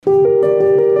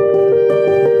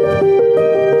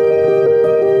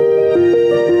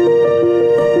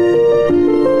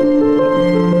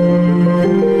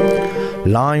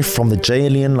Live from the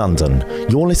JLE in London,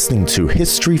 you're listening to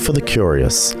History for the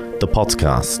Curious, the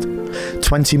podcast.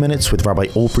 20 minutes with Rabbi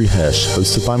Aubrey Hirsch,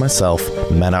 hosted by myself,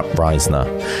 Menat Reisner.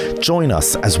 Join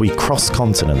us as we cross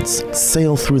continents,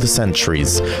 sail through the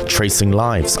centuries, tracing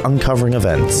lives, uncovering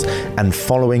events, and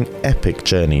following epic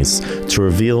journeys to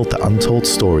reveal the untold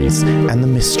stories and the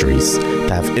mysteries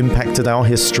that have impacted our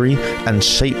history and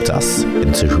shaped us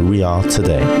into who we are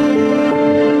today.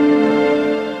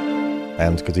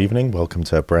 And good evening, welcome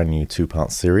to a brand new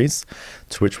two-part series,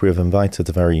 to which we have invited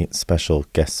a very special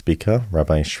guest speaker,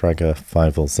 Rabbi Shraga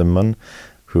Feivel Zimmerman,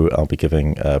 who I'll be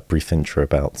giving a brief intro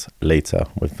about later.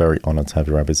 We're very honoured to have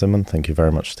you, Rabbi Zimmerman. Thank you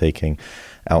very much for taking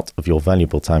out of your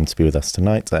valuable time to be with us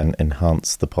tonight and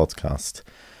enhance the podcast.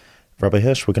 Rabbi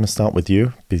Hirsch, we're going to start with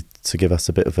you to give us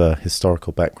a bit of a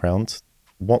historical background.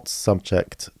 What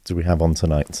subject do we have on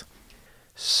tonight?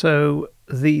 So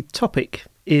the topic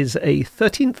is a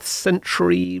 13th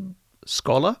century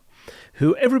scholar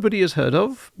who everybody has heard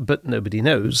of, but nobody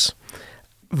knows.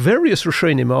 Various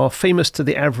Rishonim are famous to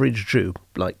the average Jew,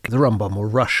 like the Rambam or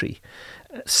Rashi.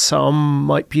 Some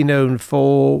might be known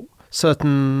for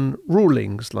certain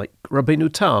rulings, like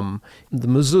Rabbeinu Tam, the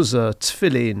mezuzah,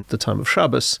 tefillin, the time of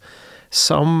Shabbos.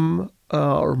 Some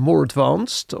are more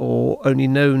advanced or only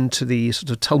known to the sort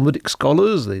of Talmudic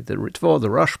scholars, the Ritva, the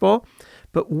Rashba.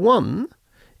 But one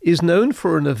is known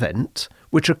for an event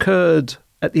which occurred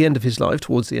at the end of his life,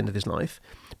 towards the end of his life,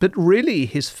 but really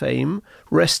his fame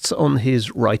rests on his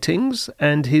writings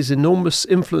and his enormous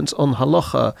influence on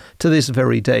halacha to this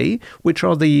very day, which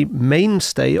are the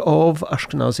mainstay of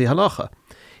Ashkenazi halacha.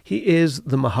 He is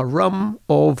the Maharam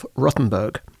of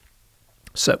Rotenberg.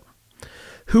 So,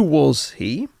 who was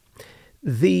he?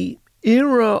 The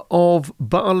era of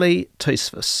Baalei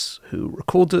Tosfos, who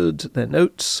recorded their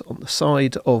notes on the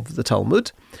side of the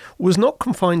Talmud, was not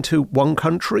confined to one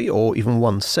country or even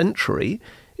one century.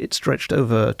 It stretched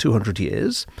over 200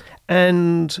 years,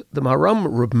 and the Maharam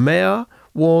Rabbi Meir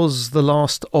was the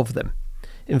last of them.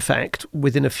 In fact,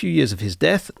 within a few years of his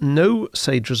death, no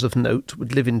sages of note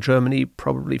would live in Germany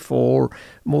probably for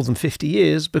more than 50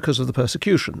 years because of the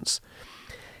persecutions.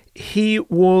 He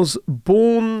was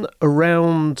born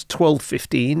around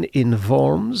 1215 in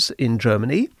Worms in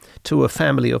Germany to a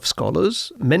family of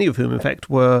scholars, many of whom in fact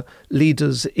were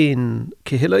leaders in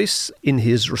Kehillos. In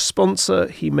his responsa,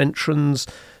 he mentions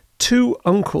 2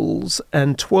 uncles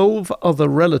and 12 other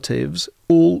relatives,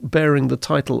 all bearing the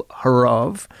title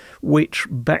Harav, which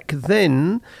back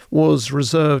then was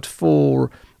reserved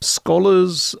for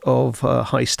scholars of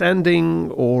high standing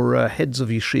or heads of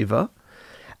yeshiva.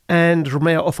 And Rabbi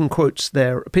Meir often quotes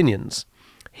their opinions.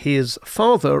 His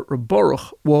father, Rabbi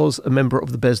Baruch, was a member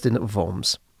of the Beis Din of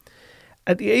Worms.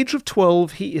 At the age of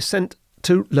 12, he is sent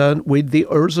to learn with the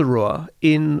Or Zarua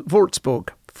in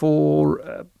Würzburg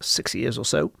for 6 years or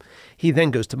so. He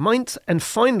then goes to Mainz, and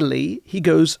finally he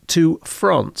goes to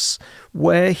France,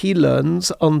 where he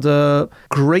learns under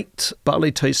great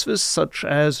Baalei Tosfos such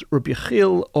as Rabbi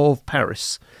Yechiel of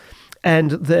Paris.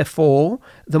 And therefore,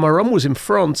 the Maharam was in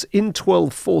France in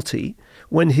 1240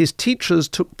 when his teachers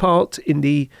took part in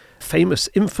the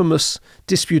infamous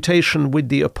disputation with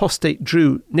the apostate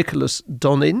Jew Nicholas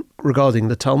Donin regarding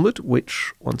the Talmud,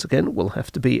 which, once again, will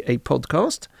have to be a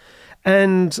podcast.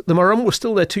 And the Maharam was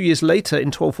still there 2 years later in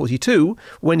 1242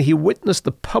 when he witnessed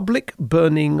the public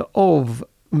burning of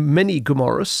many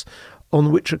Gemaras, on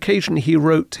which occasion he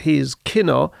wrote his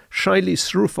Kinnah, Shaili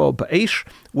Srufa Ba'esh,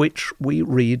 which we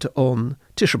read on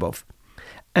Tisha B'Av.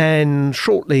 And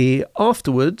shortly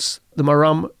afterwards, the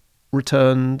Maharam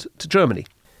returned to Germany.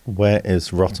 Where is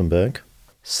Rotenberg?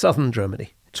 Southern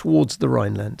Germany, towards the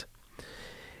Rhineland.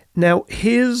 Now,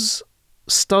 his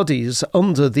studies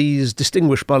under these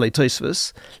distinguished Baalei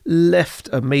Tosfos left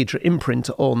a major imprint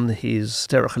on his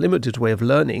derech halimud way of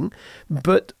learning,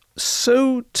 but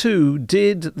so too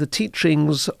did the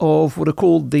teachings of what are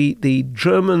called the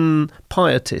German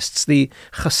pietists, the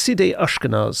Chasidei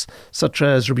Ashkenaz, such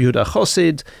as Rabbi Yehuda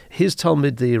Chosid, his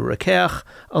Talmud, the Rekeach,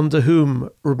 under whom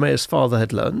Rabbi Meir's father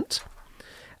had learnt.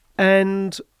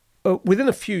 And within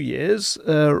a few years,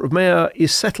 Rabbi Meir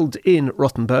is settled in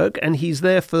Rotenberg, and he's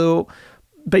there for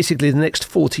basically the next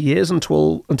 40 years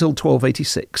until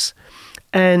 1286.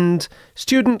 And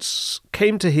students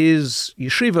came to his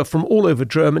yeshiva from all over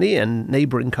Germany and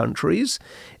neighboring countries,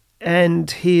 and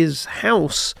his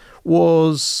house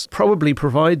was probably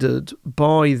provided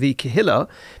by the Kehillah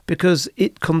because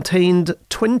it contained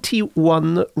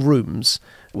 21 rooms,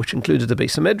 which included a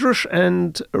Beis HaMedrash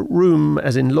and a room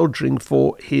as in lodging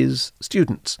for his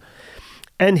students.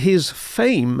 And his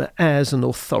fame as an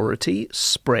authority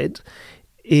spread.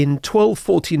 In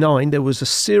 1249, there was a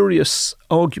serious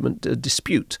argument, a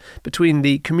dispute between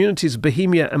the communities of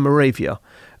Bohemia and Moravia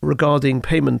regarding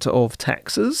payment of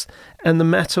taxes, and the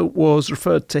matter was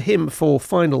referred to him for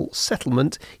final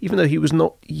settlement, even though he was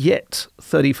not yet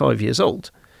 35 years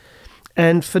old.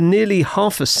 And for nearly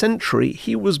half a century,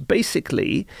 he was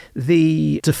basically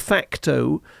the de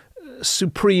facto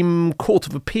Supreme Court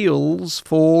of Appeals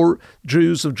for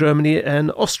Jews of Germany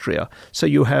and Austria. So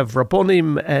you have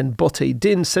Rabbonim and Botei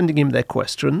Din sending him their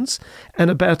questions, and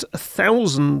about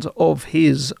 1,000 of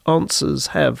his answers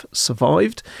have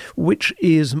survived, which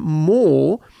is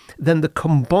more than the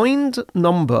combined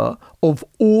number of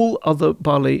all other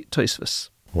Balei Tosfos.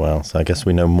 Well, so I guess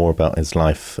we know more about his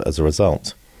life as a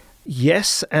result.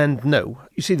 Yes and no.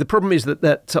 You see, the problem is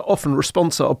that often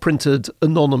responsa are printed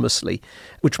anonymously,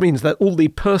 which means that all the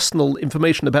personal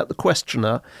information about the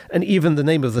questioner and even the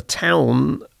name of the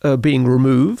town are being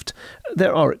removed.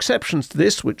 There are exceptions to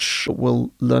this, which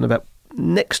we'll learn about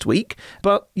next week.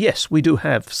 But yes, we do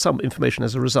have some information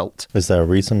as a result. Is there a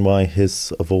reason why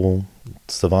his of all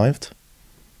survived?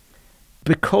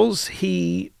 Because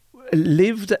he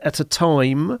lived at a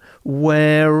time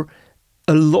where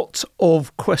a lot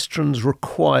of questions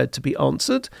required to be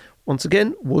answered. Once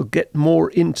again, we'll get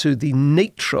more into the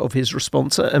nature of his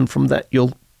responsa, and from that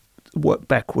you'll work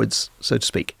backwards, so to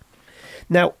speak.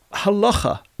 Now,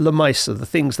 halacha l'maisa, the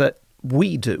things that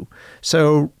we do.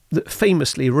 So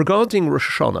famously, regarding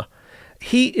Rosh Hashanah,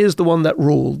 he is the one that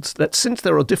ruled that since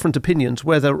there are different opinions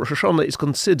whether Rosh Hashanah is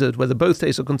considered, whether both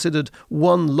days are considered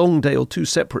one long day or two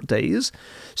separate days,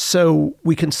 so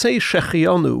we can say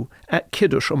Shechianu at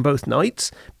Kiddush on both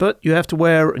nights, but you have to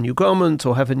wear a new garment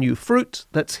or have a new fruit.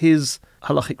 That's his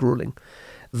halachic ruling.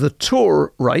 The Torah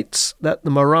writes that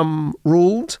the Maharam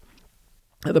ruled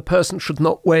that the person should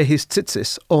not wear his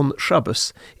tzitzis on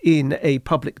Shabbos in a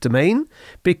public domain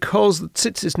because the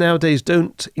tzitzis nowadays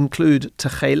don't include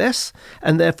techeles,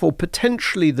 and therefore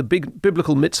potentially the big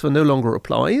biblical mitzvah no longer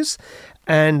applies.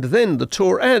 And then the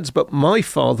Torah adds, but my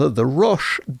father, the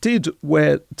Rosh, did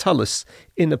wear talis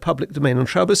in a public domain on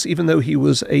Shabbos, even though he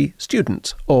was a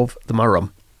student of the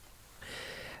Maharam.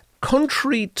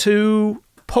 Contrary to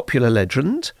popular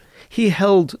legend, he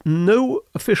held no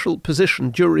official position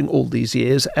during all these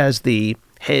years as the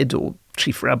head or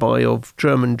chief rabbi of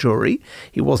German Jewry.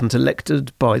 He wasn't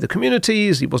elected by the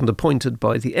communities, he wasn't appointed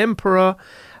by the emperor,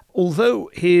 although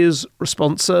his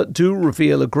responsa do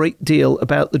reveal a great deal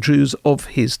about the Jews of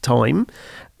his time.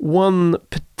 One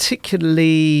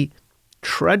particularly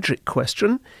tragic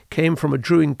question came from a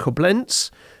Jew in Koblenz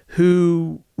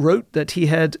who wrote that he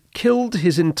had killed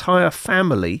his entire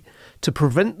family to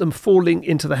prevent them falling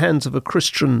into the hands of a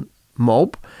Christian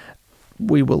mob.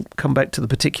 We will come back to the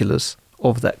particulars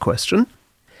of that question.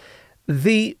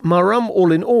 The Maharam,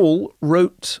 all in all,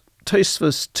 wrote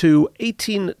Tosfos to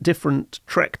 18 different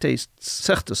tractates,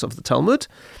 sechtas of the Talmud.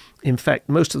 In fact,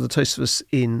 most of the Tosfos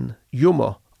in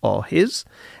Yoma are his.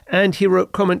 And he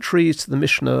wrote commentaries to the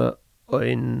Mishnah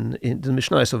in the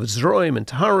Mishnayos of Zroim and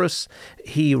Taharis.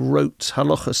 He wrote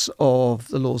halachas of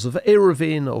the laws of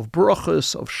Eruvin, of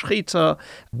Brochus, of Shchita,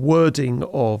 wording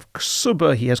of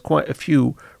Ksuba. He has quite a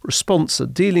few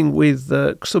responsa dealing with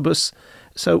Ksubas.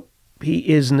 So he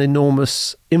is an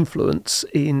enormous influence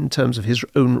in terms of his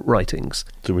own writings.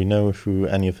 Do we know who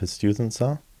any of his students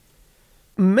are?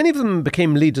 Many of them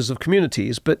became leaders of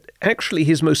communities, but actually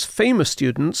his most famous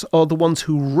students are the ones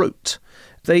who wrote.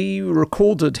 They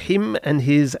recorded him and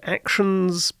his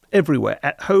actions everywhere,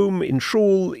 at home, in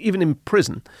shul, even in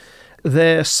prison.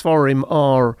 Their svarim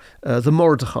are the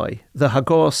Mordechai, the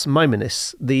Hagos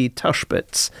Maimonis, the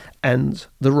Tashbetz, and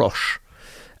the Rosh.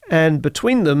 And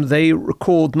between them, they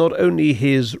record not only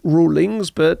his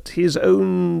rulings, but his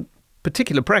own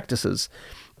particular practices,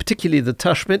 particularly the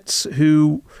Tashbetz,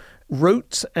 who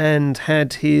wrote and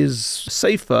had his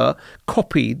sefer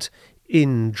copied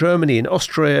in Germany, in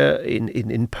Austria,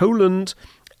 in Poland,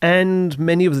 and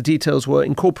many of the details were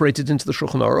incorporated into the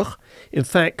Shulchan Aruch. In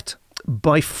fact,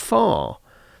 by far,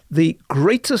 the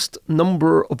greatest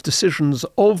number of decisions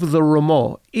of the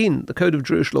Ramah in the Code of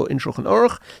Jewish Law in Shulchan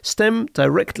Aruch stem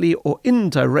directly or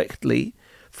indirectly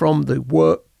from the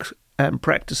work and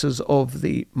practices of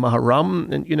the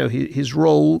Maharam, and his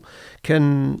role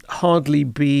can hardly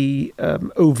be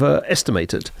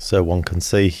overestimated. So one can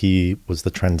say he was the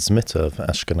transmitter of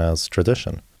Ashkenaz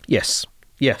tradition. Yes.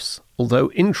 Although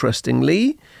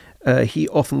interestingly, he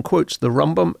often quotes the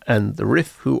Rambam and the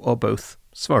Rif, who are both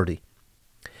Sephardi.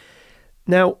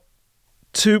 Now,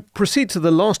 to proceed to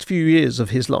the last few years of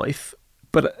his life,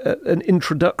 but an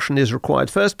introduction is required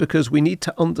first because we need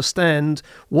to understand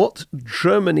what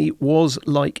Germany was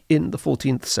like in the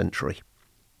 14th century.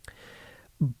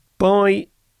 By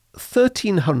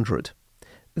 1300,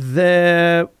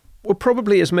 there were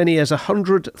probably as many as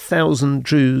 100,000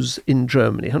 Jews in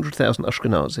Germany, 100,000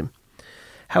 Ashkenazim.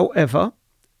 However,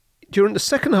 during the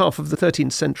second half of the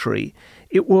 13th century,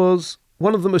 it was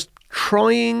one of the most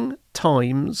trying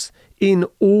times in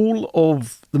all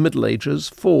of the Middle Ages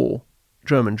for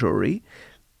German Jewry,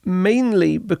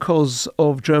 mainly because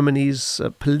of Germany's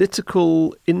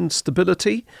political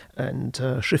instability and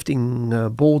shifting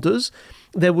borders.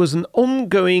 There was an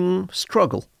ongoing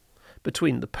struggle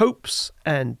between the popes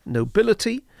and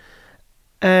nobility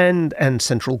and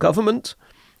central government,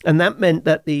 and that meant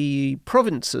that the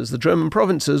provinces, the German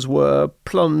provinces, were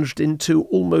plunged into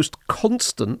almost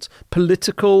constant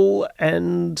political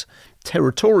and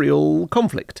territorial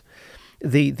conflict.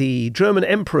 The German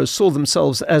emperors saw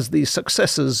themselves as the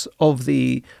successors of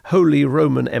the Holy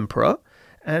Roman Emperor,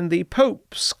 and the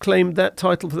popes claimed that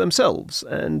title for themselves,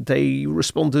 and they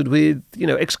responded with,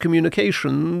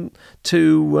 excommunication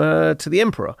to the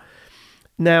emperor.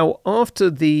 Now,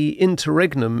 after the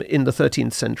interregnum in the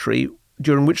 13th century,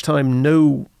 during which time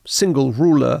no single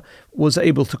ruler was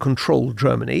able to control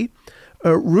Germany,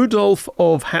 Rudolf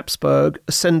of Habsburg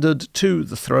ascended to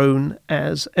the throne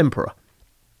as emperor.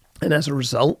 And as a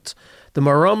result, the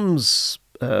Maharam's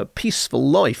peaceful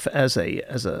life as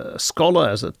a scholar,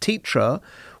 as a teacher,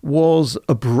 was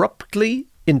abruptly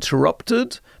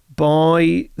interrupted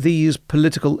by these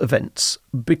political events,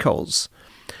 because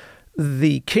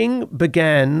the king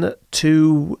began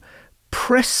to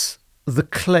press the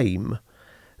claim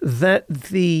that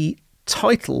the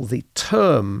title, the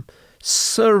term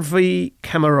servi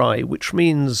camerai, which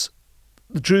means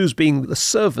the Jews being the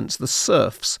servants, the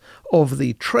serfs of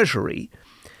the treasury,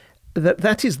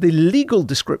 that is the legal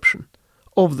description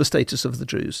of the status of the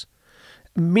Jews,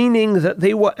 meaning that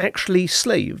they were actually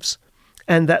slaves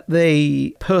and that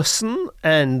the person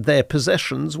and their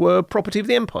possessions were property of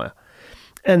the empire.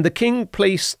 And the king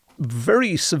placed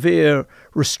very severe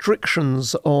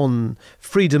restrictions on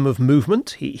freedom of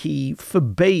movement. He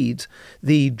forbade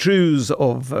the Jews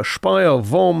of Speyer,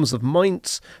 of Worms, of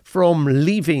Mainz from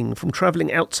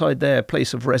travelling outside their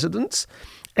place of residence.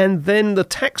 And then the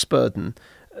tax burden,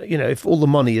 if all the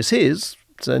money is his,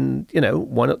 then,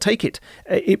 why not take it?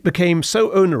 It became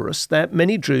so onerous that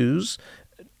many Jews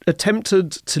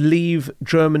attempted to leave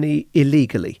Germany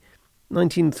illegally.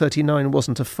 1939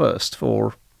 wasn't a first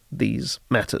for these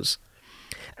matters.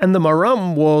 And the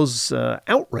Maharam was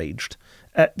outraged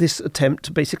at this attempt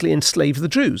to basically enslave the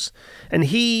Jews. And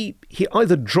he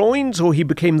either joined or he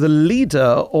became the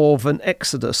leader of an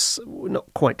exodus, we're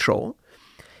not quite sure.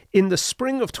 In the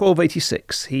spring of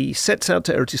 1286, he sets out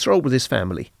to Eretz Yisrael with his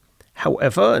family.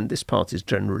 However, and this part is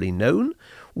generally known,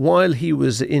 while he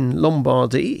was in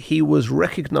Lombardy, he was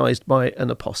recognized by an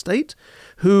apostate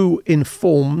who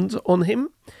informed on him,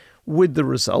 with the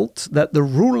result that the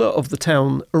ruler of the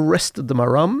town arrested the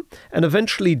Maharam and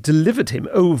eventually delivered him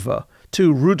over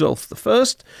to Rudolf I,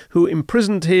 who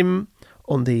imprisoned him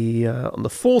on the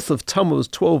 4th of Tammuz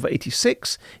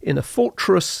 1286 in a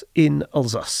fortress in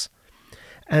Alsace.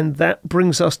 And that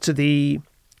brings us to the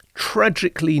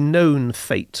tragically known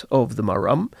fate of the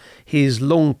Maharam, his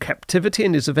long captivity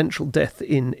and his eventual death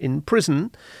in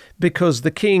prison, because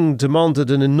the king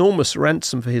demanded an enormous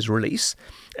ransom for his release,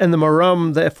 and the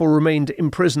Maharam therefore remained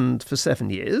imprisoned for 7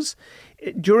 years.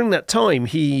 During that time,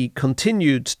 he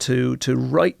continued to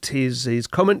write his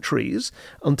commentaries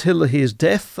until his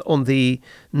death on the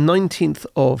 19th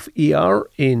of Iyar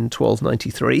in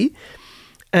 1293.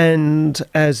 And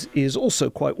as is also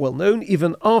quite well known,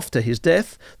 even after his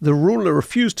death, the ruler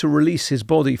refused to release his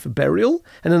body for burial,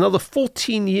 and another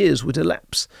 14 years would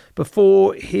elapse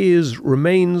before his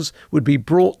remains would be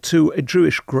brought to a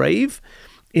Jewish grave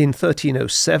in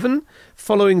 1307,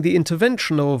 following the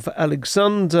intervention of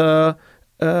Alexander,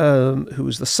 who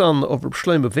was the son of Rabbi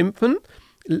Shlomo Wimpfen,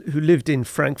 who lived in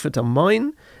Frankfurt am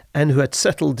Main, and who had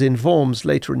settled in Worms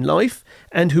later in life,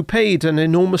 and who paid an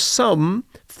enormous sum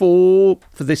for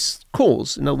this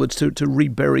cause. In other words, to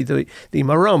rebury the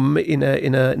Maharam in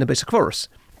a Beis HaKvoros.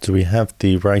 Do we have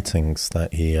the writings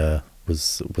that he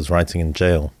was writing in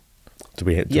jail? Do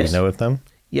we know of them?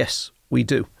 Yes, we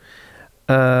do.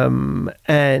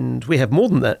 And we have more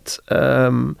than that.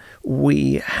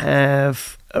 We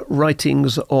have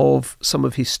writings of some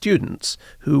of his students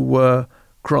who were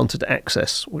granted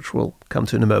access, which we'll come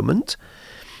to in a moment.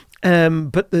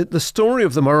 But the story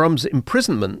of the Maharam's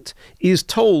imprisonment is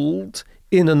told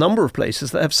in a number of places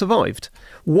that have survived.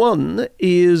 One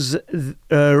is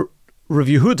Rav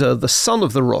Yehuda, the son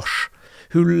of the Rosh,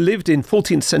 who lived in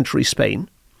 14th century Spain,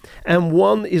 and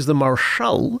one is the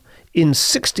Marshal in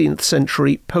 16th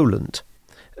century Poland.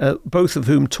 both of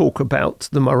whom talk about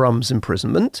the Maharam's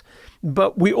imprisonment.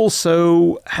 But we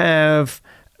also have,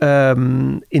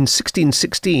 in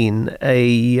 1616,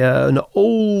 an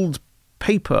old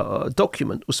paper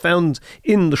document was found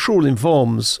in the Shul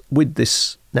Worms with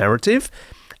this narrative.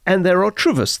 And there are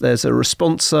truvas. There's a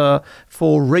responsa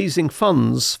for raising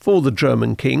funds for the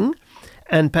German king.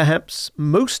 And perhaps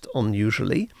most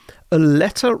unusually, a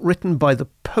letter written by the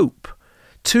Pope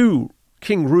to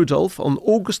King Rudolph on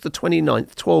August the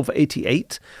 29th,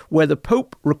 1288, where the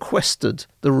Pope requested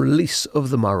the release of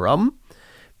the Maharam.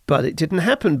 But it didn't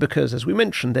happen because, as we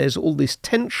mentioned, there's all this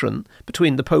tension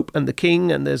between the Pope and the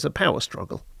king, and there's a power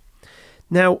struggle.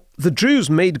 Now, the Jews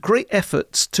made great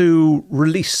efforts to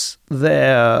release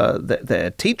their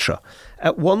teacher.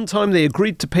 At one time, they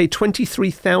agreed to pay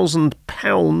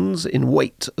 £23,000 in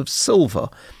weight of silver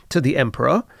to the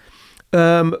emperor,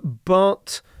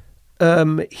 but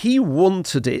he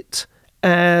wanted it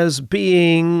as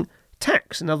being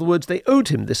tax. In other words, they owed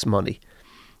him this money.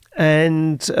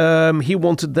 And he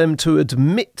wanted them to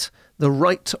admit the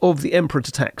right of the emperor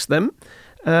to tax them.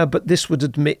 But this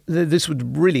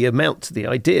would really amount to the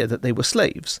idea that they were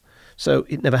slaves. So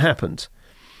it never happened.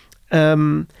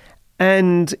 And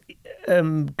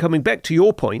coming back to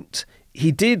your point,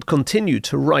 he did continue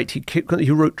to write. He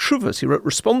wrote truvas, he wrote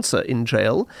responsa in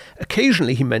jail.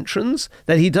 Occasionally he mentions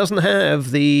that he doesn't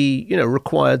have the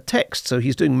required text, so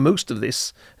he's doing most of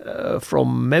this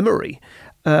from memory.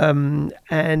 And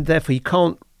therefore he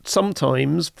can't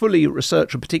sometimes fully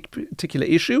research a particular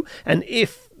issue, and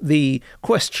if the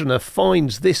questioner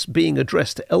finds this being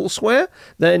addressed elsewhere,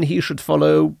 then he should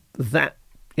follow that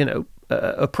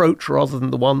approach rather than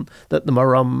the one that the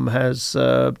Maharam has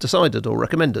decided or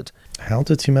recommended. How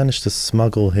did he manage to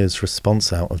smuggle his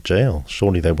response out of jail?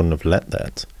 Surely they wouldn't have let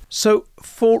that. So,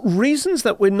 for reasons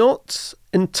that we're not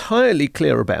entirely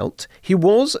clear about, he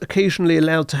was occasionally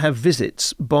allowed to have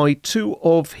visits by two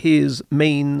of his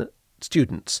main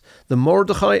students, the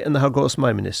Mordechai and the Hagos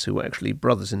Maimonides, who were actually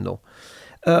brothers-in-law.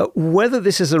 Whether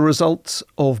this is a result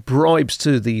of bribes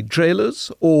to the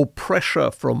jailers or pressure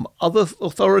from other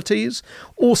authorities,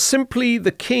 or simply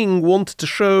the king wanting to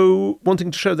show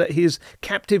that his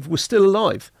captive was still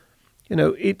alive,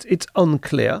 it's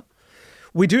unclear.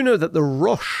 We do know that the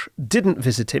Rosh didn't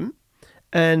visit him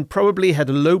and probably had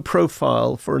a low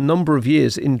profile for a number of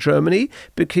years in Germany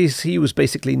because he was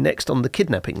basically next on the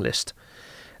kidnapping list.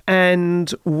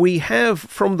 And we have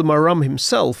from the Maharam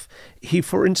himself,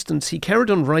 for instance, he carried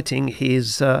on writing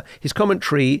his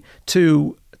commentary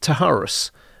to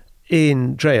Taharis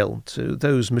in jail, to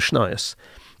those Mishnayos.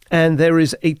 And there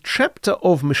is a chapter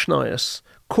of Mishnayos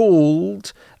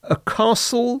called A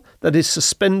Castle That Is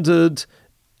Suspended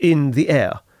in the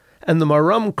Air. And the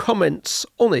Maharam comments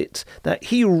on it that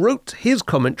he wrote his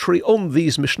commentary on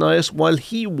these Mishnayos while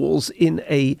he was in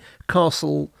a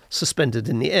castle suspended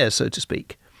in the air, so to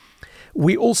speak.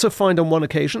 We also find on one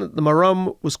occasion that the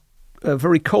Maharam was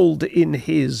very cold in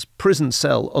his prison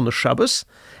cell on a Shabbos,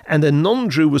 and a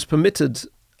non-Jew was permitted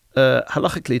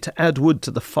halachically to add wood to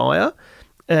the fire,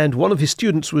 and one of his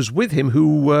students was with him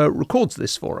who records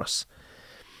this for us.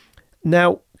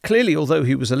 Now, clearly, although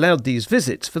he was allowed these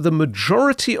visits, for the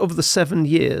majority of the 7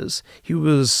 years, he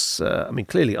was,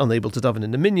 clearly unable to daven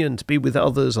in the minyan, to be with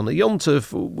others on a Yom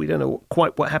Tov. We don't know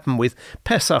quite what happened with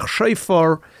Pesach,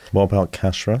 Shofar. What about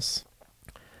kashrus?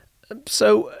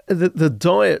 So the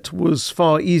diet was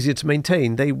far easier to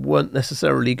maintain. They weren't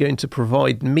necessarily going to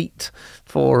provide meat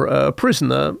for a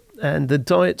prisoner, and the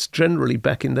diets generally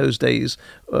back in those days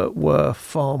were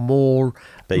far more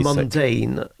basic,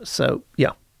 mundane. So,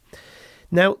 yeah.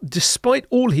 Now, despite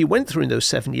all he went through in those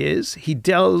 7 years, he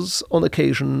does on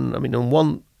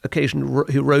one occasion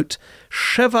he wrote,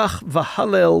 Shevach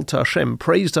v'halel to Hashem,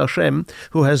 praise to Hashem,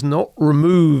 who has not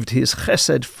removed his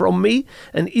chesed from me,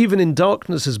 and even in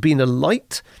darkness has been a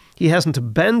light. He hasn't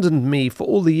abandoned me for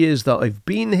all the years that I've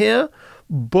been here.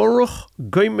 Baruch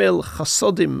goimel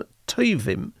chasodim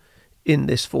tovim in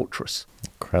this fortress.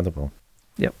 Incredible.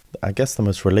 Yep. I guess the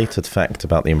most related fact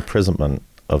about the imprisonment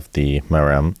of the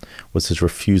Maharam was his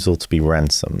refusal to be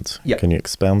ransomed. Yep. Can you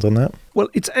expound on that? Well,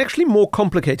 it's actually more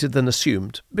complicated than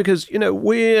assumed because,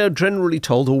 we're generally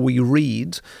told, or we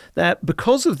read, that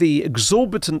because of the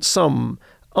exorbitant sum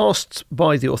asked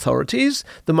by the authorities,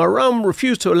 the Maharam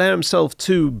refused to allow himself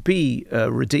to be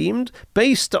redeemed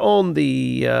based on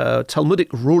the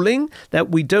Talmudic ruling that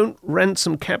we don't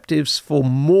ransom captives for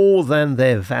more than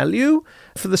their value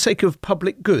for the sake of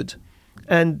public good.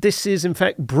 And this is, in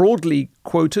fact, broadly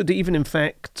quoted, even, in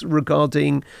fact,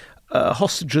 regarding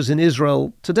hostages in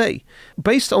Israel today,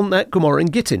 based on that Gemara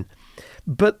in Gittin.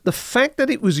 But the fact that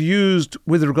it was used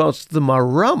with regards to the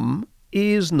Maharam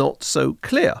is not so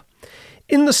clear.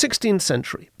 In the 16th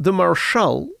century, the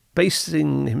Marshal,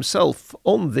 basing himself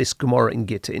on this Gemara in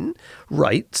Gittin,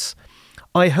 writes,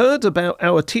 I heard about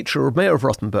our teacher, Rabbi Meir of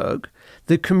Rotenberg.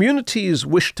 The communities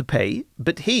wished to pay,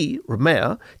 but he, Rabbi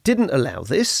Meir, didn't allow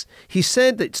this. He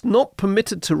said that it's not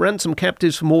permitted to ransom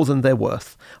captives for more than they're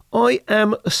worth. I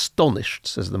am astonished,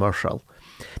 says the Marshal,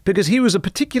 because he was a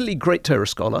particularly great Torah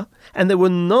scholar, and there were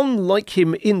none like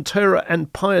him in Torah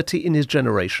and piety in his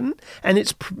generation, and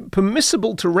it's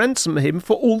permissible to ransom him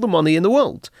for all the money in the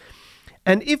world.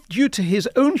 And if, due to his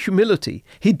own humility,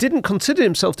 he didn't consider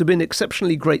himself to be an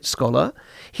exceptionally great scholar,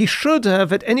 he should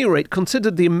have at any rate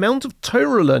considered the amount of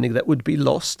Torah learning that would be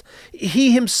lost.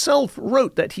 He himself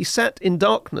wrote that he sat in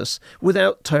darkness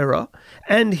without Torah,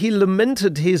 and he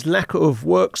lamented his lack of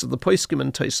works of the Poskim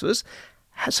and Tosfos.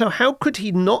 So how could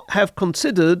he not have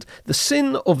considered the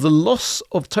sin of the loss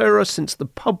of Torah since the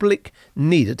public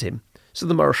needed him? So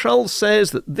the Marshal says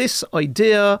that this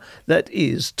idea that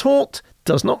is taught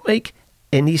does not make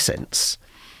any sense.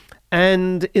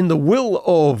 And in the will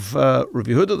of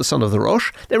Rabbi Yehuda, the son of the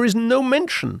Rosh, there is no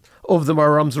mention of the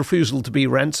Maharam's refusal to be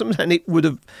ransomed, and it would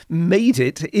have made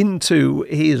it into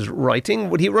his writing.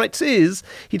 What he writes is,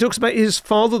 he talks about his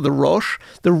father, the Rosh.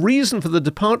 The reason for the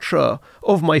departure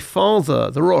of my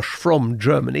father, the Rosh, from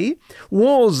Germany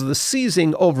was the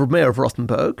seizing of Rabbi Meir of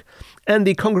Rotenberg, and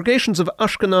the congregations of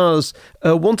Ashkenaz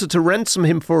wanted to ransom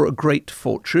him for a great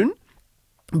fortune.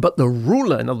 But the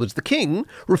ruler, in other words, the king,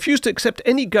 refused to accept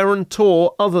any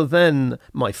guarantor other than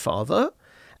my father.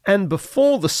 And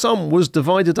before the sum was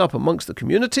divided up amongst the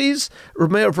communities,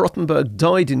 Rabbi Meir of Rotenberg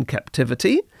died in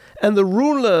captivity. And the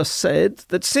ruler said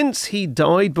that since he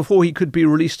died before he could be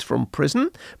released from prison,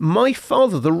 my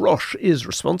father, the Rosh, is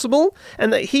responsible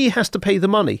and that he has to pay the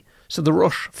money. So the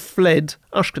Rosh fled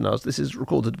Ashkenaz. This is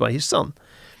recorded by his son.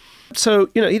 So,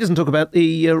 he doesn't talk about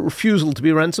the refusal to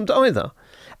be ransomed either.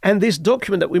 And this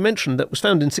document that we mentioned that was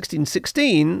found in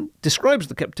 1616 describes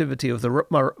the captivity of the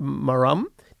Maharam,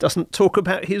 doesn't talk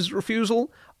about his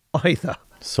refusal either.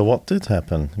 So what did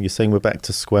happen? You're saying we're back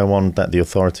to square one, that the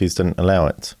authorities didn't allow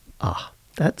it?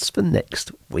 That's for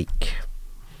next week.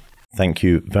 Thank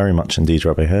you very much indeed,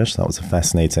 Rabbi Hirsch. That was a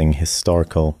fascinating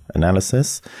historical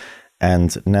analysis.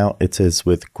 And now it is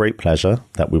with great pleasure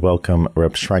that we welcome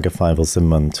Rabbi Shraga Feivel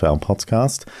Zimmerman to our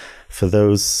podcast. For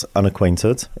those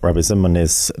unacquainted, Rabbi Zimmerman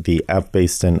is the Av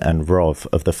Beis Din and Rov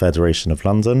of the Federation of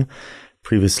London.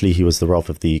 Previously, he was the Rov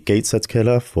of the Gateshead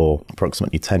Killer for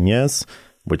approximately 10 years,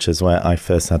 which is where I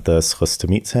first had the schus to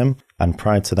meet him. And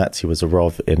prior to that, he was a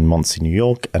Rov in Monsey, New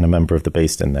York, and a member of the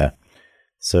Beis Din there.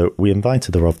 So we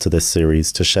invited the Rov to this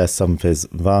series to share some of his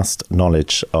vast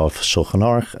knowledge of Shulchan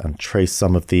Aruch and trace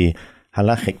some of the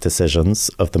halachic decisions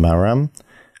of the Maharam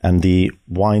and the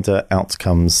wider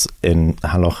outcomes in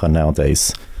halacha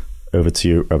nowadays. Over to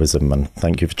you, Rabbi Zimmerman.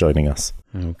 Thank you for joining us.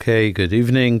 Okay, good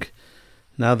evening.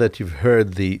 Now that you've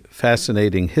heard the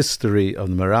fascinating history of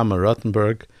the Maharam of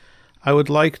Rotenberg, I would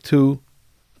like to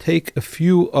take a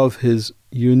few of his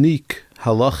unique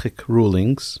halachic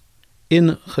rulings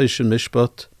in Choshen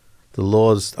Mishpat, the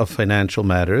laws of financial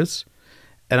matters,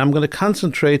 and I'm going to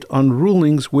concentrate on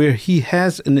rulings where he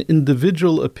has an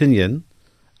individual opinion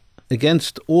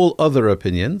against all other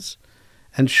opinions,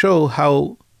 and show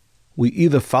how we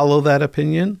either follow that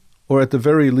opinion or at the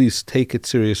very least take it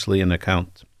seriously in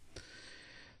account.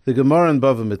 The Gemara in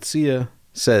Bava Metzia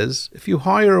says, if you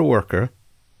hire a worker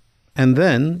and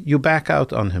then you back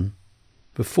out on him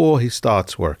before he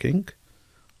starts working,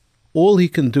 all he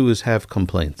can do is have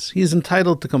complaints. He's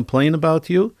entitled to complain about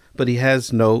you, but he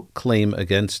has no claim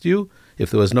against you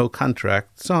if there was no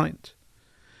contract signed.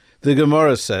 The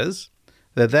Gemara says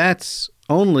that that's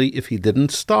only if he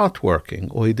didn't start working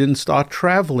or he didn't start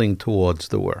traveling towards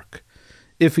the work.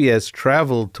 If he has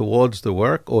traveled towards the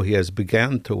work or he has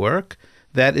begun to work,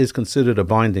 that is considered a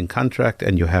binding contract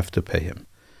and you have to pay him.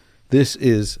 This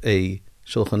is a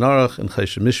Shulchan Aruch in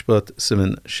Choshen Mishpat,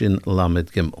 Siman Shin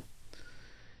Lamed Gimel.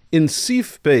 In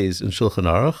Sif Beis in Shulchan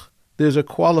Aruch, there's a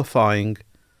qualifying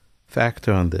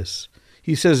factor on this.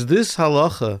 He says this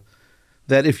halacha,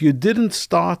 that if you didn't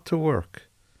start to work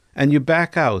and you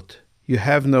back out, you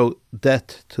have no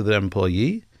debt to the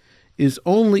employee, is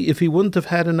only if he wouldn't have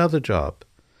had another job.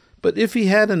 But if he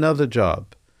had another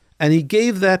job and he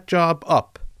gave that job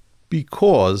up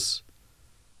because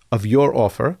of your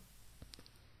offer,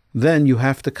 then you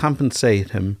have to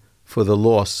compensate him for the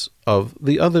loss of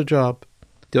the other job.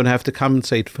 You don't have to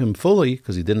compensate him fully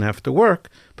because he didn't have to work,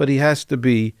 but he has to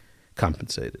be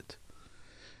compensated.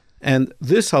 And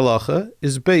this halacha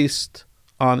is based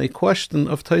on a question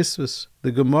of Tosfos.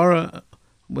 The Gemara,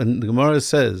 when the Gemara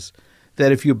says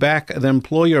that if the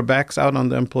employer backs out on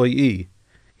the employee,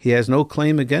 he has no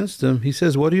claim against him. He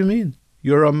says, what do you mean?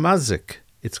 You're a mazik.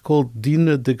 It's called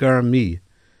dina de garmi.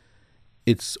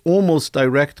 It's almost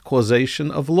direct causation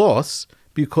of loss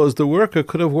because the worker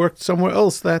could have worked somewhere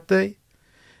else that day.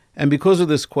 And because of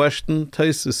this question,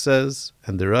 Taisus says,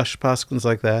 and the Rush paskins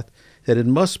like that it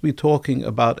must be talking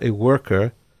about a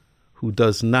worker who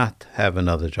does not have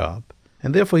another job.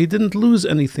 And therefore he didn't lose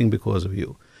anything because of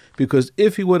you. Because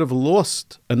if he would have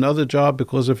lost another job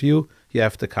because of you, you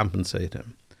have to compensate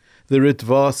him. The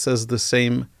Ritva says the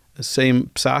same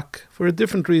psak for a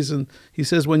different reason. He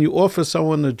says when you offer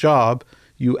someone a job,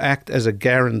 you act as a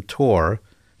guarantor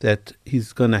that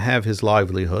he's going to have his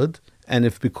livelihood. And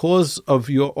if because of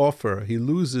your offer he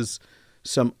loses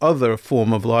some other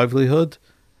form of livelihood,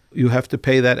 you have to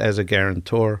pay that as a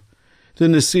guarantor. The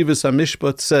Nesivus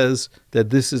HaMishpat says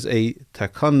that this is a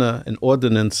takana, an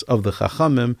ordinance of the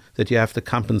Chachamim, that you have to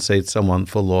compensate someone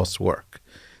for lost work.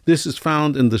 This is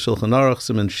found in the Shulchan Aruch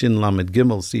Siman Shin Lamed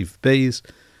Gimel Sif Beis,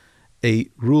 a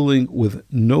ruling with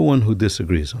no one who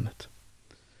disagrees on it.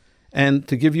 And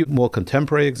to give you more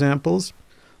contemporary examples,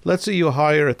 let's say you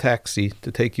hire a taxi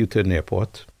to take you to an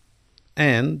airport,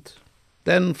 and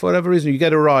then for whatever reason you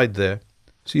get a ride there.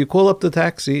 So you call up the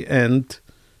taxi and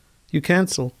you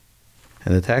cancel.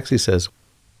 And the taxi says,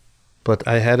 but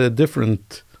I had a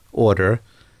different order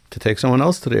to take someone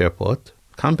else to the airport.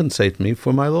 Compensate me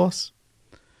for my loss.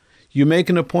 You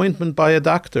make an appointment by a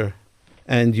doctor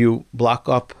and you block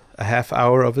up a half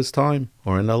hour of his time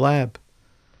or in a lab.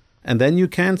 And then you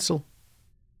cancel.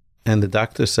 And the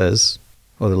doctor says,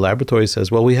 or the laboratory says,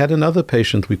 well, we had another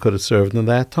patient we could have served in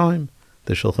that time.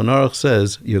 The Shulchan Aruch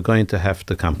says you're going to have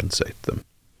to compensate them.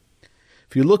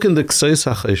 If you look in the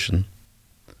Kseis HaCheshen,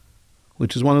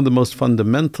 which is one of the most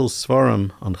fundamental svarim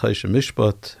on Chesed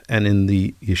Mishpat and in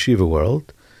the yeshiva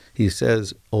world, he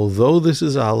says, although this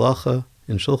is a halacha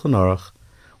in Shulchan Aruch,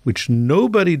 which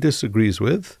nobody disagrees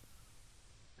with,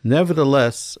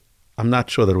 nevertheless, I'm not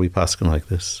sure that we paskin like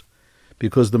this,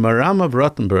 because the Maharam of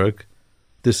Rotenberg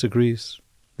disagrees.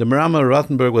 The Maharam of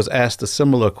Rotenberg was asked a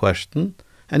similar question,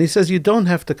 and he says you don't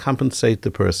have to compensate the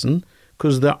person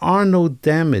because there are no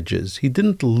damages. He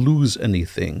didn't lose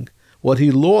anything. What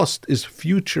he lost is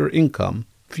future income,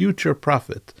 future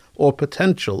profit, or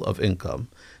potential of income.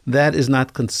 That is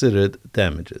not considered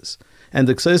damages. And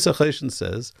the Kseis HaCheshen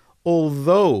says,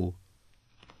 although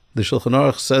the Shulchan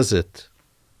Aruch says it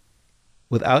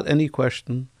without any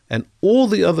question, and all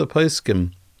the other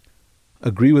poskim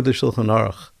agree with the Shulchan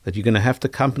Aruch that you're going to have to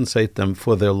compensate them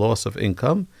for their loss of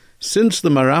income, since the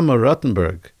Maharam of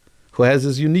Rotenberg, who has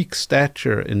his unique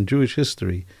stature in Jewish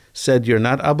history, said you're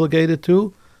not obligated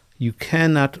to, you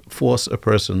cannot force a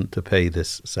person to pay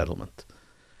this settlement.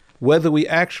 Whether we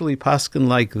actually paskin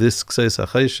like this Kseis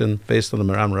HaCheshen based on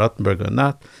the Maharam of Rotenberg or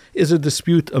not is a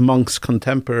dispute amongst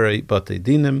contemporary Batei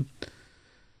Dinim.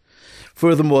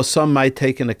 Furthermore, some might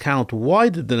take into account, why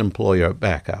did the employer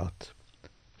back out?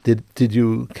 Did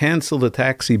you cancel the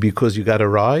taxi because you got a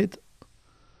ride?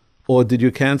 Or did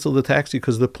you cancel the taxi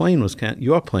because your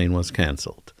plane was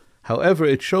canceled? However,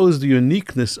 it shows the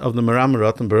uniqueness of the Maharam of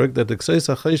Rotenberg that the Kseis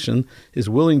HaCheshen is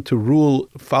willing to rule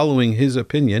following his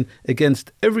opinion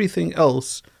against everything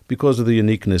else because of the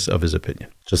uniqueness of his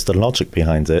opinion. Just the logic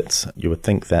behind it, you would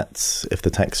think that if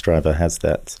the taxi driver has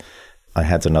that, I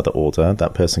had another order,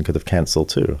 that person could have cancelled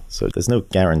too. So there's no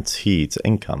guaranteed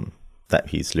income that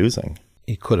he's losing.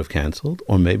 He could have cancelled,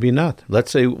 or maybe not.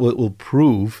 Let's say we'll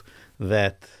prove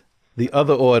that the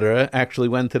other order actually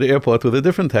went to the airport with a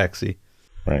different taxi.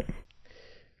 Right.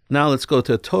 Now let's go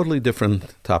to a totally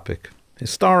different topic.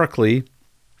 Historically,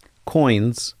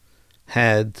 coins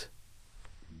had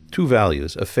two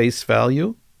values, a face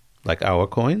value, like our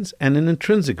coins, and an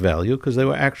intrinsic value, because they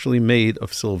were actually made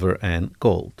of silver and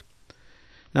gold.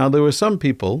 Now, there were some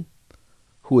people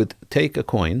who would take a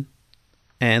coin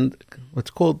and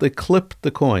they clipped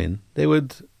the coin. They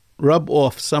would rub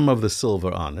off some of the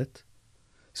silver on it,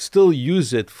 still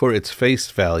use it for its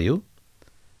face value,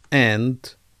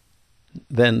 and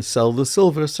then sell the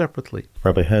silver separately.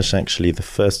 Rabbi Hirsch, actually, the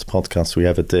first podcast we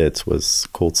ever did was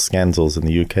called Scandals in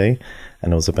the UK,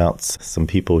 and it was about some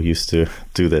people who used to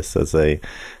do this as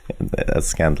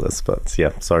scandalous. But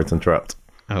yeah, sorry to interrupt.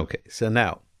 Okay, so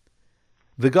now,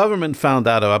 the government found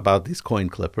out about these coin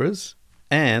clippers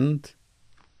and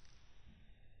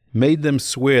made them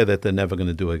swear that they're never going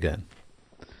to do again.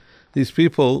 These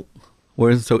people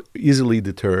weren't so easily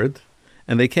deterred,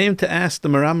 and they came to ask the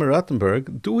Maharam of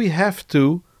Rotenberg, do we have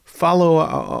to follow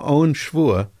our own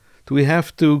shvua? Do we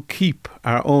have to keep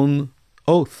our own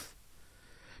oath?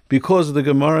 Because the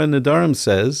Gemara in Nedarim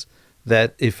says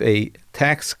that if a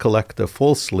tax collector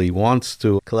falsely wants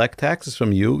to collect taxes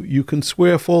from you, you can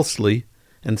swear falsely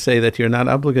and say that you're not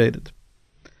obligated.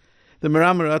 The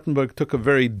Maharam of Rotenberg took a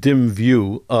very dim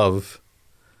view of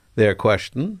their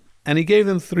question, and he gave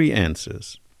them three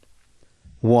answers.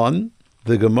 One,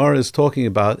 the Gemara is talking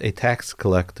about a tax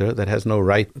collector that has no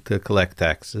right to collect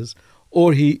taxes,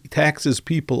 or he taxes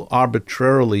people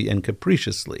arbitrarily and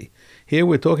capriciously. Here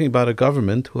we're talking about a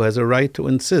government who has a right to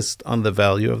insist on the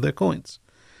value of their coins.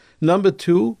 Number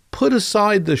two, put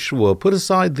aside the shvur, put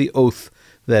aside the oath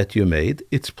that you made.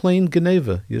 It's plain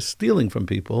geneva. You're stealing from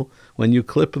people when you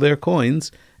clip their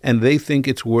coins and they think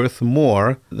it's worth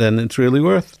more than it's really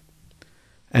worth.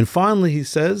 And finally, he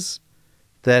says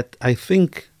that I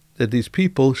think that these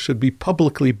people should be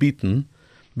publicly beaten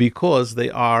because they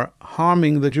are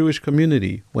harming the Jewish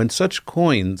community. When such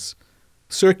coins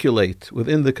circulate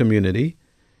within the community,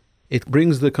 it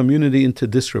brings the community into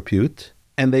disrepute,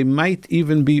 and they might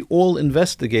even be all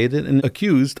investigated and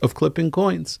accused of clipping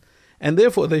coins. And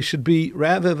therefore, they should be,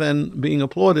 rather than being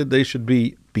applauded, they should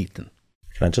be beaten.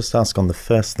 Can I just ask on the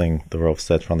first thing the Rav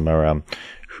said from the Maharam,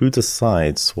 who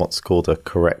decides what's called a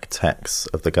correct tax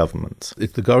of the government?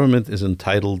 If the government is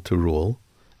entitled to rule,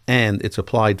 and it's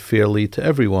applied fairly to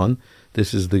everyone,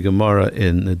 this is the Gemara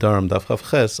in Nedarim Daf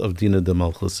Chav Ches of Dina de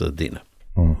Malchus Dina.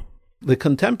 The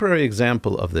contemporary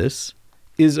example of this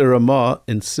is a Ramah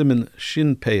in Siman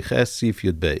Shin Pei Ches Sif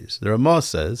Yud Beis. The Ramah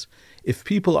says, if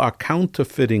people are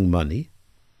counterfeiting money,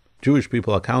 Jewish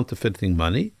people are counterfeiting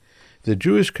money, the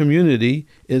Jewish community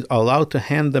is allowed to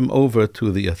hand them over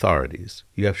to the authorities.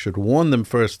 You should warn them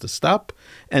first to stop,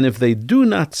 and if they do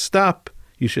not stop,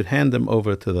 you should hand them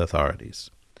over to the authorities.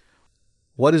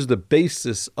 What is the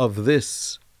basis of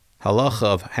this halacha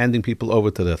of handing people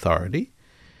over to the authority?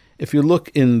 If you look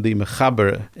in the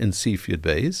Mechaber in Sif Yud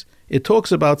Beis, it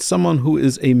talks about someone who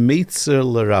is a meitzer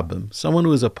l'rabim, someone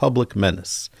who is a public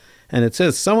menace. And it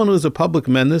says someone who is a public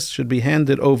menace should be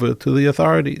handed over to the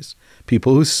authorities.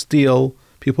 People who steal,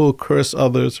 people who curse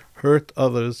others, hurt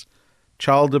others,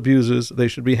 child abusers, they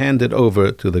should be handed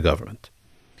over to the government.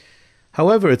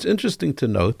 However, it's interesting to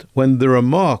note, when the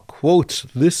Ramah quotes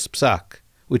this psak,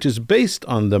 which is based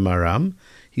on the Maharam,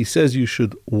 he says you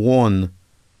should warn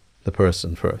the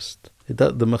person first.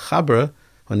 The Mechaber,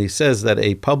 when he says that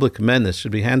a public menace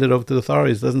should be handed over to the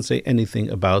authorities, doesn't say anything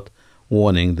about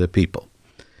warning the people.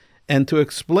 And to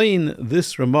explain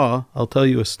this Ramah, I'll tell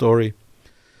you a story.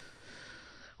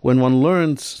 When one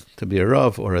learns to be a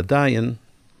Rav or a Dayan,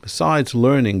 besides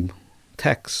learning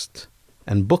text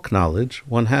and book knowledge,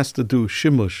 one has to do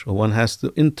shimush, or one has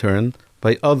to intern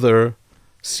by other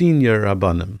senior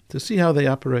Rabbanim to see how they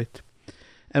operate.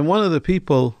 And one of the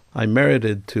people I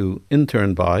merited to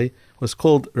intern by was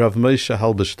called Rav Moshe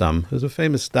Halberstam, who's a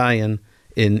famous Dayan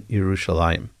in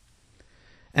Yerushalayim.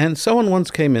 And someone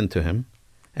once came into him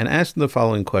and asked him the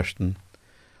following question.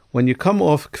 When you come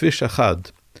off Kvish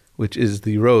Achad, which is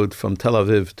the road from Tel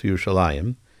Aviv to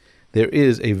Yerushalayim, there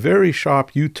is a very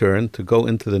sharp U-turn to go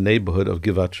into the neighborhood of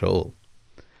Givat Shaul.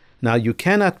 Now, you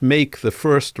cannot make the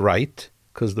first right,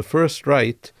 because the first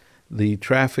right, the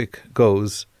traffic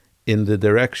goes in the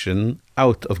direction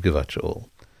out of Givat Shaul.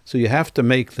 So you have to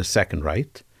make the second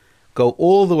right, go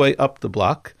all the way up the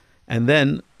block, and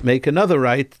then make another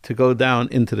right to go down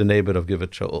into the neighborhood of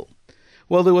Givat Shaul.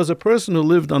 Well, there was a person who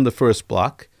lived on the first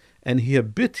block, and he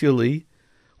habitually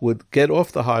would get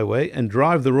off the highway and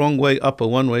drive the wrong way up a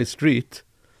one-way street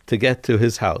to get to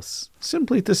his house,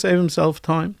 simply to save himself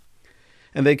time.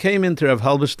 And they came into Rav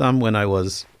Halberstam when I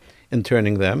was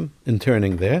interning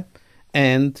there,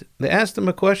 and they asked him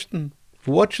a question.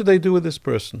 What should they do with this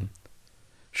person?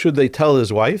 Should they tell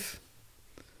his wife?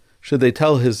 Should they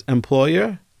tell his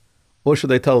employer? Or should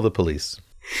they tell the police?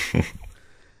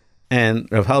 And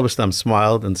Rav Halberstam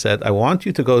smiled and said, I want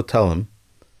you to go tell him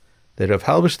that Rav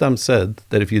Halberstam said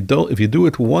that if you do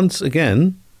it once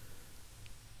again,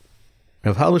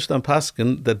 Rav Halberstam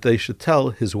paskin that they should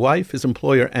tell his wife, his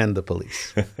employer, and the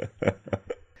police.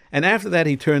 And after that,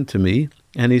 he turned to me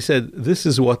and he said, this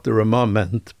is what the Ramah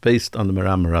meant based on the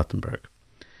Maharam of Rotenberg.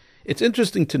 It's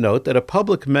interesting to note that a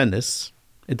public menace,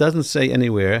 it doesn't say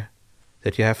anywhere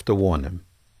that you have to warn him.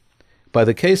 By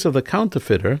the case of the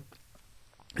counterfeiter,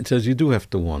 it says you do have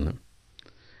to warn him.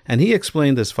 And he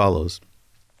explained as follows.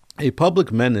 A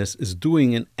public menace is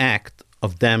doing an act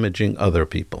of damaging other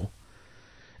people.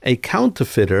 A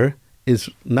counterfeiter is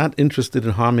not interested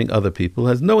in harming other people,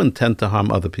 has no intent to harm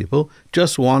other people,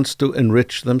 just wants to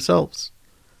enrich themselves.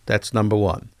 That's number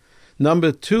one.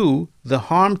 Number two, the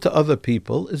harm to other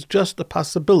people is just a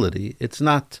possibility. It's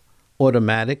not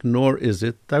automatic, nor is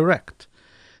it direct.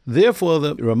 Therefore,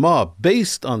 the Ramah,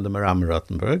 based on the Maharam of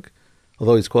Rotenberg,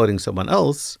 although he's quoting someone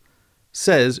else,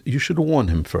 says you should warn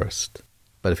him first.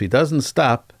 But if he doesn't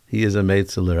stop, he is a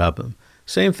Meitzel Rabbim.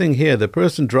 Same thing here. The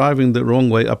person driving the wrong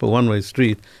way up a one-way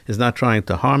street is not trying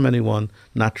to harm anyone,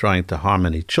 not trying to harm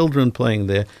any children playing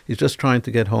there. He's just trying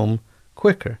to get home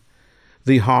quicker.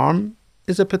 The harm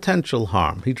is a potential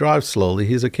harm. He drives slowly.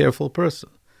 He's a careful person.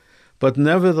 But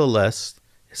nevertheless,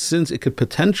 since it could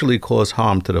potentially cause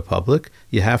harm to the public,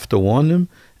 you have to warn him.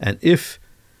 And if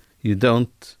you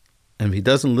don't, and if he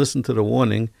doesn't listen to the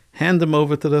warning, hand him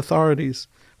over to the authorities.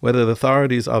 Whether the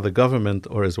authorities are the government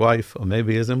or his wife or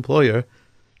maybe his employer,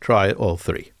 try all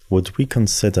three. Would we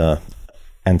consider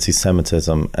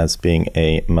anti-Semitism as being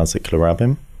a mazik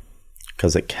l'rabim?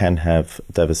 Because it can have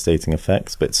devastating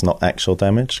effects, but it's not actual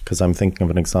damage? Because I'm thinking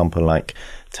of an example like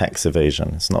tax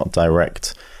evasion. It's not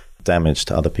direct damage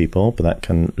to other people, but that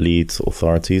can lead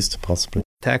authorities to possibly...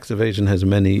 Tax evasion has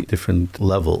many different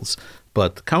levels,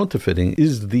 but counterfeiting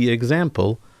is the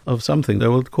example of something that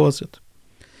will cause it.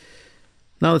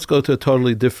 Now let's go to a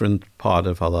totally different part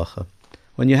of halacha.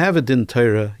 When you have a din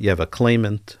Torah, you have a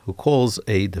claimant who calls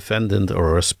a defendant or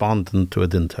a respondent to a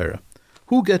din Torah.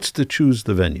 Who gets to choose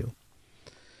the venue?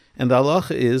 And the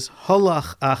halacha is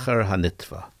halach achar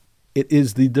hanitva. It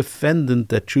is the defendant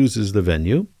that chooses the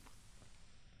venue,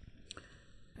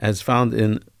 as found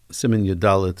in Siman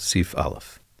Yudalet Sif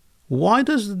Aleph. Why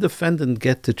does the defendant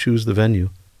get to choose the venue?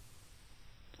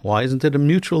 Why isn't it a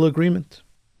mutual agreement?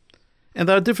 And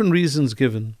there are different reasons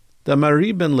given. The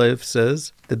Mari Ben Lev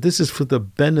says that this is for the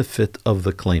benefit of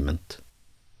the claimant.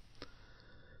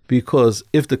 Because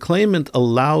if the claimant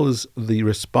allows the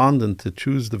respondent to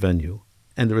choose the venue,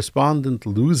 and the respondent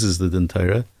loses the din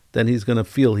Torah, then he's going to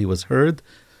feel he was heard,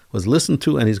 was listened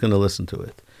to, and he's going to listen to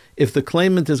it. If the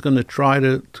claimant is going to try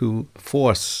to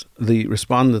force the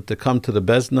respondent to come to the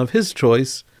bezdin of his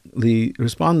choice, the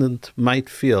respondent might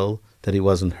feel that he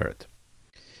wasn't heard.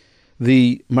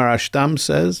 The Marashtam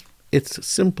says it's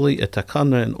simply a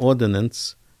takana, an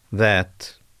ordinance,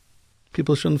 that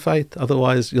people shouldn't fight.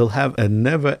 Otherwise, you'll have a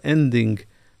never-ending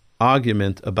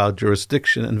argument about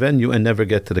jurisdiction and venue and never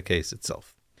get to the case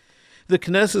itself. The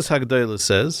Knesset Hagdolah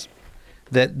says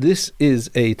that this is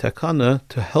a takana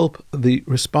to help the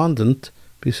respondent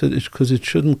because it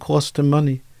shouldn't cost him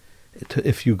money.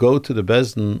 If you go to the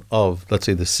bezdin of, let's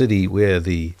say, the city where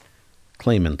the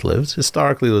claimant lives,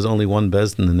 historically there was only one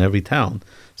bezdin in every town,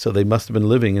 so they must have been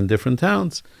living in different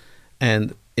towns,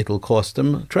 and it will cost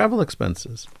them travel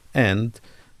expenses. And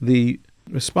the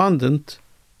respondent,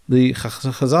 the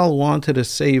Chazal wanted to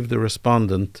save the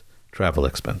respondent travel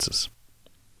expenses.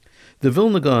 The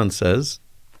Vilna Gaon says,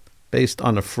 based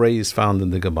on a phrase found in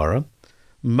the Gemara,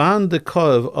 Man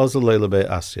dekov ozalei lebe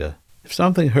asya. If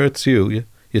something hurts you,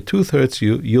 your tooth hurts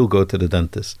you, you'll go to the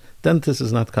dentist. Dentist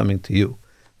is not coming to you.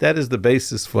 That is the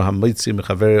basis for Hamitzi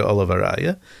Mechaveri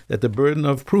Olavaraya, that the burden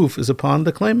of proof is upon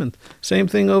the claimant. Same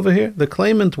thing over here. The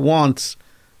claimant wants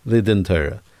the din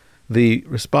Torah. The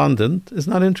respondent is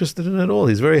not interested in it at all.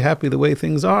 He's very happy the way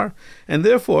things are. And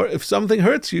therefore, if something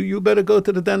hurts you, you better go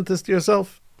to the dentist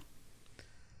yourself.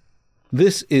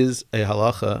 This is a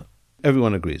halacha.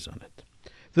 Everyone agrees on it.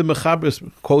 The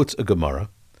Mechaber quotes a Gemara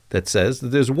that says that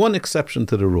there's one exception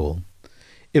to the rule.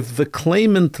 If the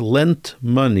claimant lent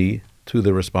money to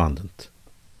the respondent,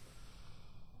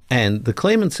 and the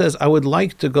claimant says, I would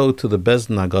like to go to the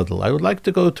Bezdin Agadol, I would like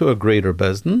to go to a greater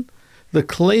Bezdin, the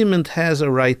claimant has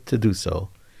a right to do so.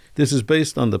 This is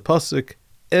based on the pasuk,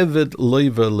 Eved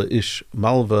loiva leish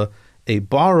malva, a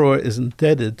borrower is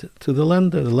indebted to the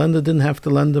lender. The lender didn't have to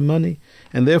lend the money.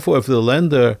 And therefore, if the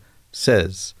lender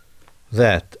says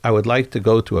that I would like to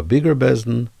go to a bigger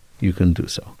Bezdin, you can do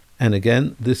so. And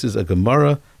again, this is a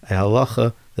Gemara, a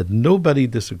halacha, that nobody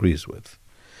disagrees with.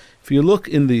 If you look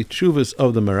in the Tshuvas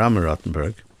of the Maharam of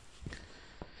Rotenberg,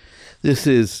 this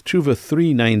is Tshuva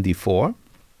 394,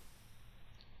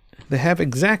 they have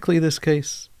exactly this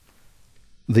case.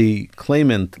 The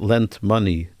claimant lent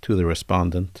money to the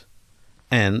respondent,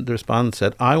 and the respondent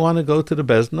said, I want to go to the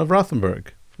Bezdin of Rotenberg,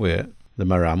 where the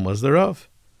Maharam was the Rav.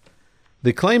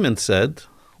 The claimant said,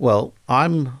 well,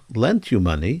 I'm lent you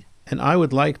money, and I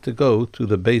would like to go to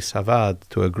the Beis Havad,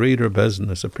 to a greater Bezdin,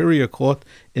 a superior court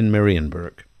in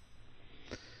Marienburg.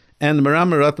 And the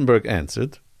Maharam of Rotenberg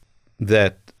answered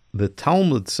that the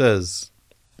Talmud says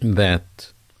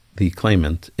that the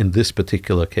claimant in this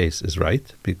particular case is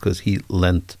right, because he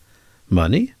lent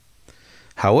money.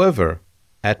 However,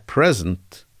 at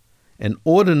present, an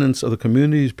ordinance of the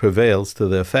community prevails to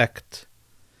the effect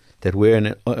that where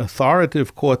an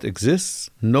authoritative court exists,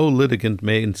 no litigant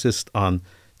may insist on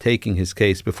taking his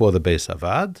case before the Beis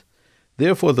Havad.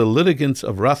 Therefore, the litigants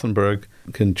of Rotenberg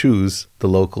can choose the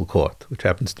local court, which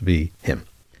happens to be him.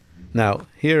 Now,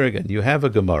 here again, you have a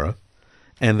Gemara,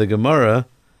 and the Gemara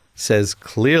says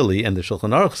clearly, and the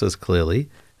Shulchan Aruch says clearly,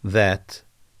 that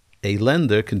a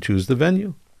lender can choose the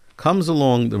venue. Comes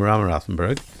along the Maharam of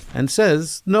Rotenberg and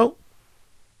says, no,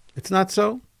 it's not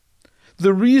so.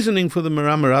 The reasoning for the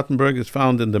Maharam of Rotenberg is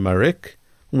found in the Marik.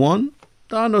 One,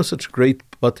 there are no such great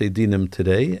Batei Dinim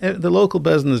today. The local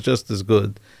Bezdin is just as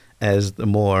good as the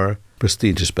more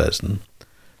prestigious Bezdin.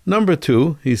 Number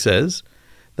two, he says,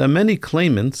 there are many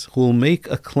claimants who will make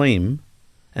a claim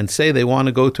and say they want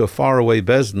to go to a faraway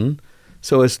Bezdin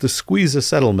so as to squeeze a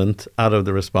settlement out of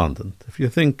the respondent. If you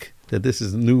think that this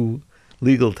is new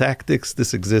legal tactics,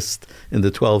 this exists in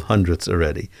the 1200s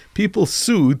already. People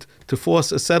sued to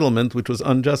force a settlement which was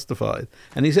unjustified.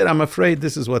 And he said, I'm afraid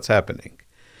this is what's happening.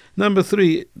 Number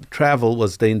three, travel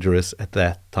was dangerous at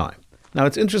that time. Now,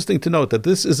 it's interesting to note that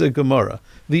this is a Gemara,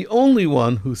 the only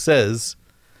one who says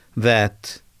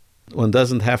that one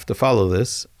doesn't have to follow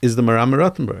this is the Maharam of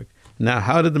Rotenberg. Now,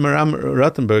 how did the Maharam of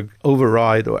Rotenberg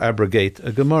override or abrogate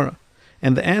a Gemara?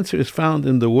 And the answer is found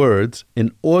in the words,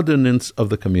 in ordinance of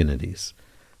the communities.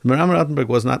 The Maharam of Rotenberg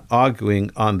was not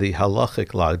arguing on the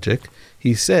halachic logic.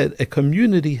 He said a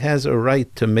community has a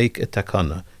right to make a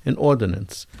takana, an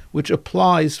ordinance, which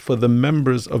applies for the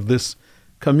members of this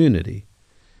community.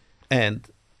 And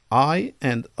I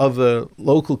and other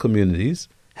local communities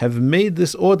have made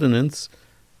this ordinance,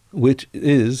 which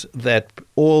is that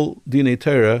all Dinei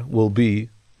Torah will be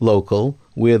local,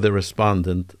 where the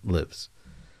respondent lives.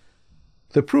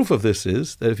 The proof of this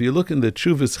is that if you look in the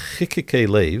Tshuvas Chikikei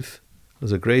Leiv,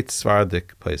 there's a great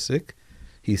Svardik Pesik,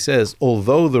 he says,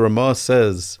 although the Ramah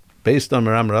says, based on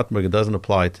Maharam of Rotenberg, it doesn't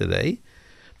apply today,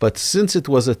 but since it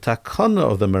was a takana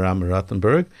of the Maharam of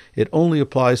Rotenberg, it only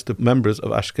applies to members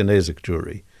of Ashkenazic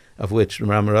Jewry, of which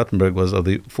Maharam of Rotenberg was of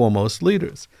the foremost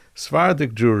leaders.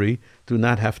 Svardik Jewry do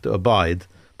not have to abide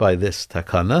by this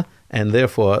takana, and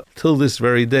therefore, till this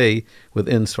very day,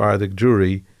 within Svardik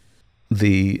Jewry,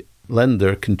 the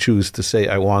lender can choose to say,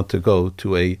 I want to go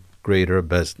to a greater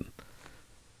Bezdin.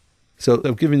 So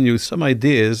I've given you some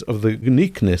ideas of the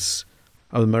uniqueness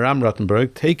of the Maharam of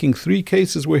Rotenberg, taking three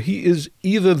cases where he is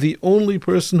either the only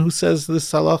person who says this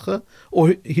halacha,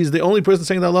 or he's the only person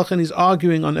saying the halacha and he's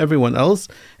arguing on everyone else,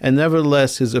 and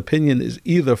nevertheless his opinion is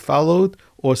either followed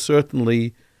or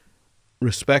certainly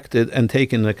respected and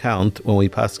taken into account when we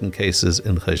pass in cases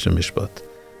in Chesed Mishpat.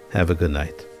 Have a good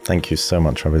night. Thank you so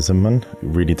much, Rabbi Zimmerman. You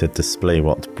really did display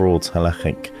what broad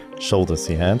halachic shoulders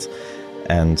he had.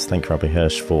 And thank you, Rabbi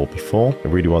Hirsch, for before. It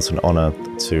really was an honor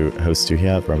to host you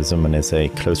here. Rabbi Zimmerman is a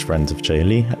close friend of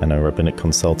J.L.E. and a rabbinic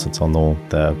consultant on all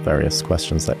the various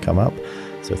questions that come up.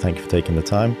 So thank you for taking the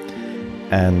time.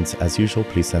 And as usual,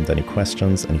 please send any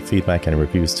questions, any feedback, any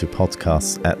reviews to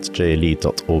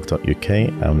podcasts@jle.org.uk.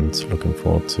 And looking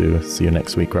forward to see you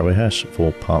next week, Rabbi Hirsch,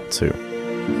 for part 2.